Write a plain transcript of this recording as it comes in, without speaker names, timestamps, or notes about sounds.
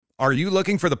Are you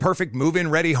looking for the perfect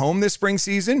move-in ready home this spring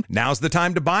season? Now's the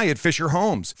time to buy at Fisher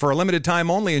Homes. For a limited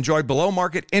time only, enjoy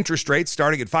below-market interest rates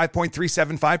starting at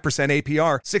 5.375%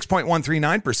 APR,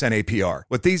 6.139% APR.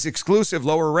 With these exclusive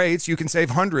lower rates, you can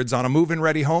save hundreds on a move-in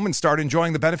ready home and start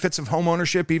enjoying the benefits of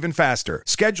homeownership even faster.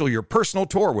 Schedule your personal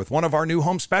tour with one of our new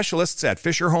home specialists at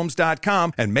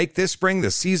FisherHomes.com and make this spring the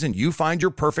season you find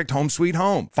your perfect home sweet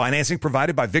home. Financing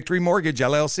provided by Victory Mortgage,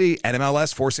 LLC,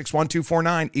 NMLS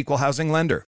 461249, Equal Housing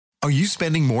Lender. Are you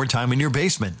spending more time in your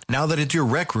basement now that it's your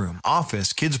rec room,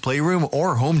 office, kids' playroom,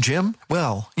 or home gym?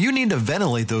 Well, you need to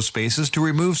ventilate those spaces to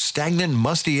remove stagnant,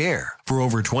 musty air. For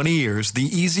over 20 years, the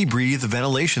Easy Breathe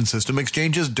ventilation system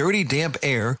exchanges dirty, damp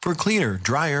air for cleaner,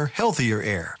 drier, healthier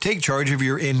air. Take charge of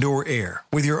your indoor air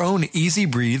with your own Easy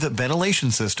Breathe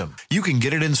ventilation system. You can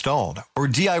get it installed, or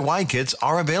DIY kits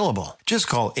are available. Just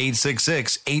call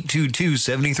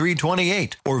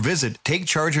 866-822-7328 or visit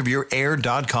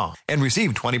takechargeofyourair.com and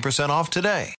receive 20% off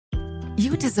today.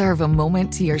 You deserve a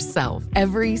moment to yourself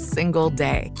every single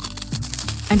day.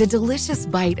 And a delicious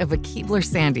bite of a Keebler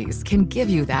Sandies can give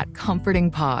you that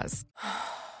comforting pause.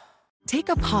 Take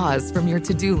a pause from your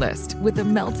to-do list with the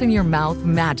melt-in-your-mouth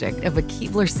magic of a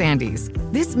Keebler Sandies.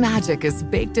 This magic is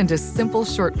baked into simple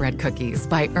shortbread cookies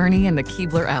by Ernie and the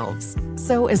Keebler Elves.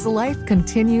 So as life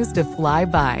continues to fly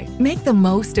by, make the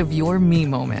most of your me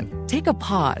moment. Take a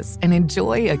pause and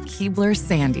enjoy a Keebler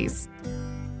Sandies.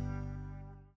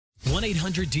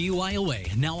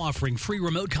 1-800-DUI-AWAY, now offering free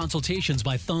remote consultations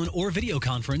by phone or video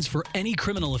conference for any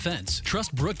criminal offense.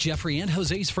 Trust Brooke, Jeffrey, and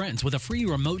Jose's friends with a free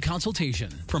remote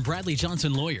consultation. From Bradley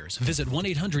Johnson Lawyers, visit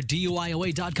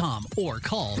 1-800-DUI-AWAY.com or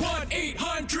call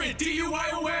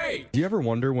 1-800-DUI-AWAY. Do you ever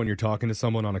wonder when you're talking to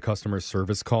someone on a customer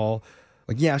service call,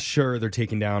 like, yeah, sure, they're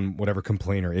taking down whatever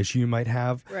complaint or issue you might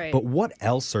have, right, but what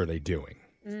else are they doing?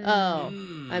 Oh,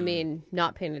 I mean,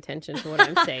 not paying attention to what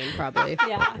I'm saying, probably.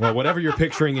 Yeah. Well, whatever you're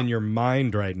picturing in your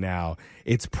mind right now,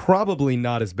 it's probably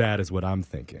not as bad as what I'm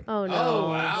thinking. Oh, no. Oh,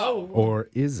 wow. Or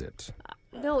is it?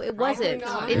 No, it wasn't.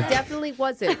 not. It definitely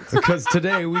wasn't. Because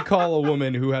today we call a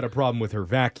woman who had a problem with her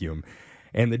vacuum.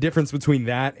 And the difference between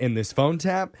that and this phone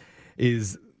tap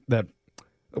is that,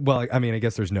 well, I mean, I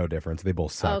guess there's no difference. They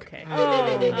both suck. Okay.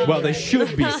 Well, they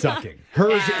should be sucking.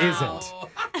 Hers isn't.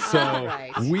 So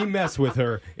right. we mess with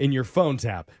her in your phone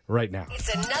tap right now.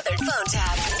 It's another phone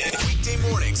tap. Weekday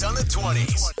mornings on the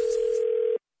 20s.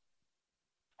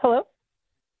 Hello?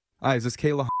 Hi, is this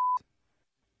Kayla?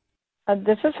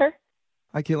 This is her.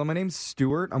 Hi, Kayla. My name's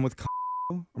Stuart. I'm with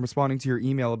I'm responding to your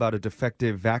email about a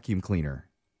defective vacuum cleaner.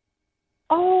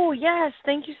 Oh, yes.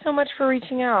 Thank you so much for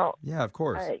reaching out. Yeah, of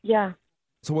course. Yeah.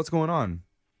 So what's going on?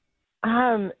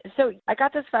 So I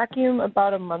got this vacuum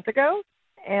about a month ago,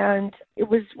 and it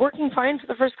was working fine for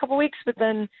the first couple weeks, but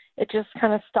then it just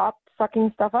kind of stopped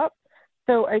sucking stuff up.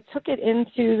 So I took it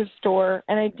into the store,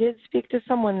 and I did speak to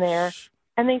someone there,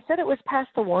 and they said it was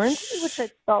past the warranty, which I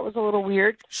thought was a little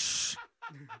weird.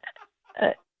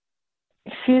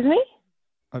 Excuse me?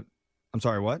 I'm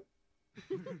sorry, what?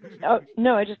 Oh,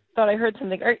 no, I just thought I heard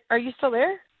something. Are you still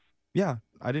there? Yeah,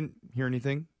 I didn't hear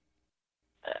anything.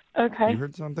 Okay. You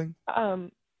heard something?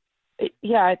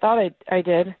 Yeah, I thought I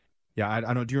did. Yeah,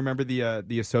 I don't. Do you remember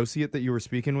the associate that you were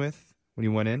speaking with when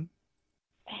you went in?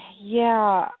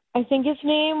 Yeah, I think his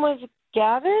name was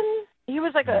Gavin. He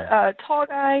was like a tall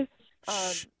guy,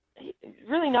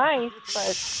 really nice.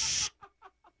 But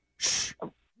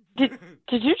did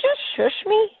you just shush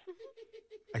me?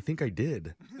 I think I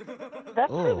did.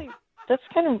 That's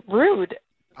kind of rude.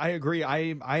 I agree.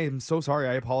 I am so sorry.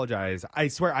 I apologize. I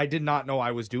swear I did not know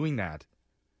I was doing that.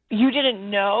 You didn't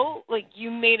know? Like,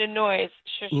 you made a noise.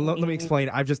 Let me explain.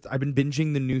 I've been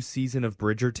binging the new season of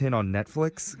Bridgerton on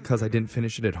Netflix because I didn't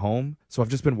finish it at home. So I've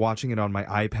just been watching it on my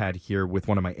iPad here with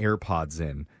one of my AirPods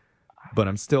in. But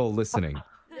I'm still listening.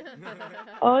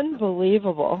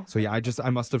 Unbelievable. So yeah, I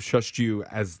must have shushed you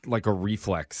as like a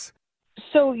reflex.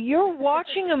 So you're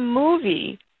watching a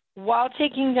movie while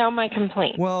taking down my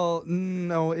complaint. Well,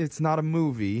 no, it's not a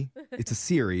movie. It's a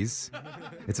series.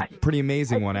 It's a pretty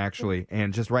amazing one, actually.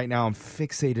 And just right now, I'm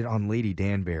fixated on Lady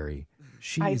Danbury.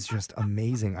 She is just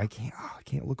amazing. I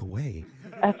can't look away.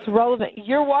 That's relevant.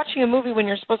 You're watching a movie when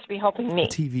you're supposed to be helping me. A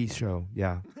TV show,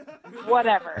 yeah.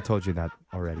 Whatever. I told you that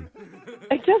already.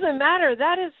 It doesn't matter.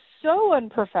 That is so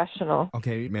unprofessional.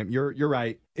 Okay, ma'am, you're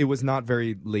right. It was not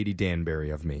very Lady Danbury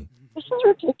of me. This is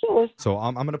ridiculous. So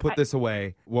I'm going to put this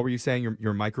away. What were you saying?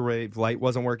 Your microwave light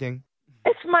wasn't working?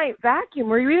 It's my vacuum.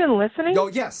 Were you even listening? Oh,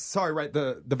 yes. Sorry, right.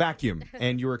 The vacuum.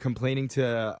 And you were complaining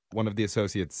to one of the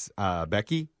associates,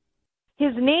 Becky?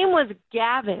 His name was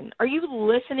Gavin. Are you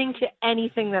listening to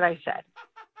anything that I said?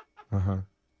 Uh-huh.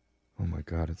 Oh my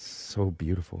God, it's so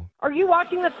beautiful. Are you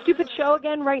watching that stupid show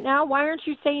again right now? Why aren't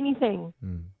you saying anything?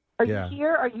 Are you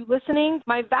here? Are you listening?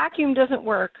 My vacuum doesn't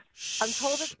work. I'm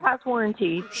told it's past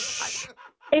warranty.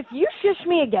 If you shush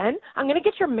me again, I'm going to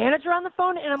get your manager on the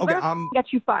phone and I'm going to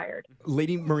get you fired.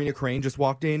 Lady Marina Crane just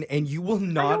walked in, and you will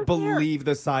not believe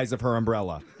the size of her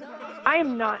umbrella. I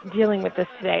am not dealing with this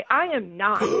today. I am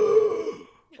not.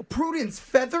 Prudence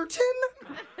Featherton?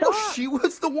 Oh, she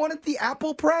was the one at the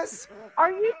Apple Press?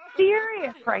 Are you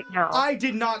serious right now? I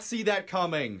did not see that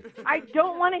coming. I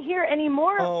don't want to hear any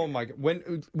more. Oh, my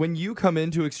God. When you come in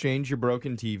to exchange your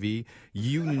broken TV,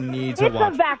 you need to watch.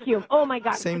 It's a vacuum. Oh, my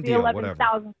God. Same deal,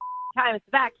 11,000 times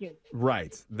vacuum.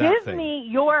 Right. Give me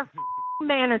your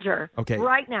manager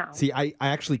right now. See, I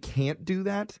actually can't do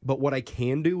that, but what I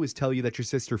can do is tell you that your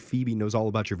sister Phoebe knows all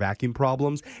about your vacuum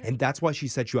problems, and that's why she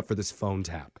set you up for this phone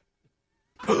tap.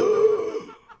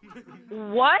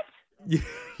 What?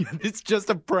 It's just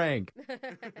a prank.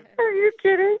 Are you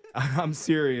kidding? I'm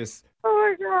serious.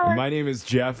 Oh, my God. My name is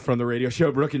Jeff from the radio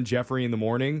show Brooke and Jeffrey in the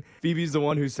Morning. Phoebe's the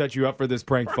one who set you up for this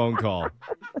prank phone call.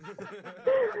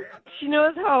 She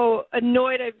knows how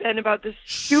annoyed I've been about this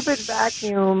stupid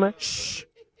vacuum. Shh.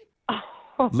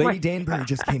 Oh, Lady Danbury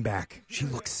just came back. She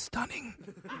looks stunning.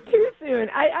 Too soon.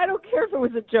 I don't care if it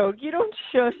was a joke. You don't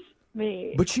shush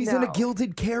me. But she's in a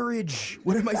gilded carriage.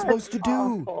 What am I supposed to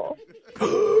do?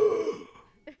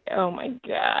 Oh, my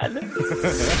God.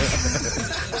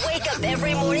 Wake up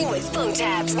every morning with phone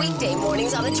taps. Weekday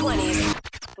mornings on the 20s.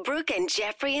 Brooke and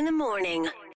Jeffrey in the morning.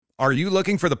 Are you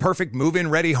looking for the perfect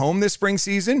move-in ready home this spring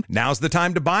season? Now's the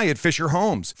time to buy at Fisher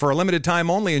Homes. For a limited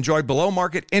time only, enjoy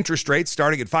below-market interest rates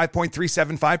starting at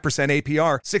 5.375%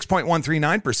 APR,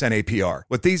 6.139% APR.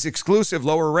 With these exclusive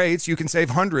lower rates, you can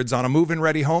save hundreds on a move-in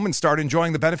ready home and start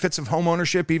enjoying the benefits of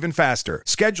homeownership even faster.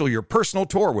 Schedule your personal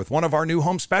tour with one of our new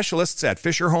home specialists at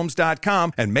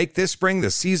FisherHomes.com and make this spring the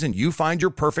season you find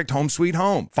your perfect home sweet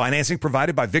home. Financing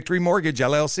provided by Victory Mortgage,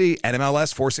 LLC,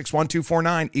 NMLS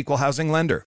 461249, Equal Housing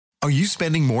Lender. Are you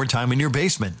spending more time in your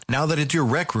basement now that it's your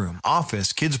rec room,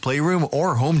 office, kids' playroom,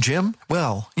 or home gym?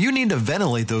 Well, you need to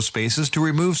ventilate those spaces to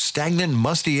remove stagnant,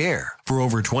 musty air. For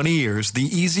over 20 years, the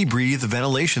Easy Breathe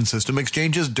ventilation system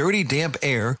exchanges dirty, damp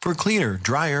air for cleaner,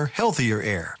 drier, healthier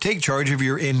air. Take charge of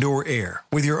your indoor air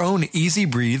with your own Easy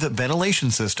Breathe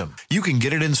ventilation system. You can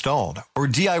get it installed, or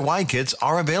DIY kits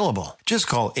are available. Just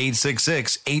call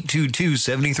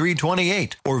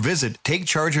 866-822-7328 or visit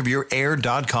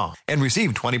takechargeofyourair.com and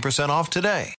receive 20% off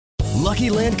today. Lucky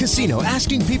Land Casino,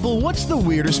 asking people, what's the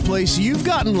weirdest place you've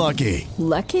gotten lucky?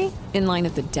 Lucky? In line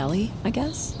at the deli, I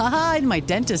guess? Aha, in my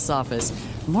dentist's office.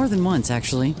 More than once,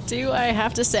 actually. Do I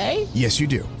have to say? Yes, you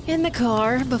do. In the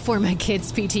car before my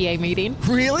kids' PTA meeting.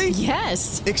 Really?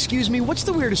 Yes. Excuse me, what's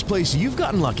the weirdest place you've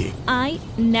gotten lucky? I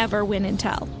never win and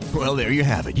tell. Well, there you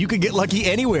have it. You can get lucky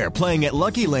anywhere, playing at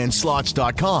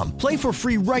LuckyLandSlots.com. Play for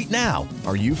free right now.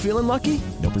 Are you feeling lucky?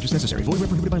 No purchase necessary. Void where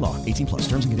prohibited by law. 18+.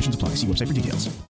 Terms and conditions apply. See website for details.